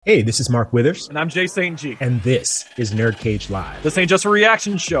Hey, this is Mark Withers. And I'm Jay St. G. And this is Nerd Cage Live. This ain't just a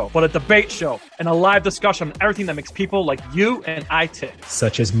reaction show, but a debate show and a live discussion on everything that makes people like you and I tick.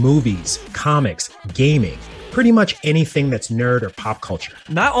 Such as movies, comics, gaming, pretty much anything that's nerd or pop culture.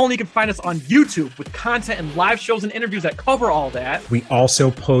 Not only can you find us on YouTube with content and live shows and interviews that cover all that, we also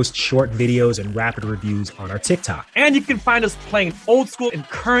post short videos and rapid reviews on our TikTok. And you can find us playing old school and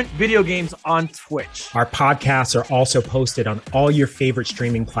current video games on Twitch. Our podcasts are also posted on all your favorite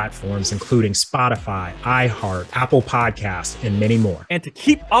streaming platforms, including Spotify, iHeart, Apple Podcasts, and many more. And to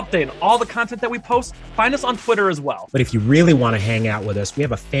keep updated on all the content that we post, find us on Twitter as well. But if you really want to hang out with us, we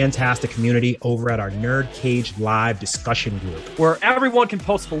have a fantastic community over at our Nerd Cage Live discussion group, where everyone can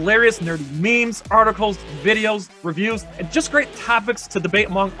post hilarious nerdy memes, articles, videos, reviews, and just great topics to debate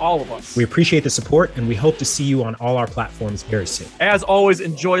among all of us. We appreciate the support, and we hope to see you on all our platforms very soon. As always,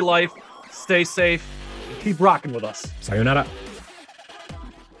 enjoy life, stay safe, and keep rocking with us. Sayonara.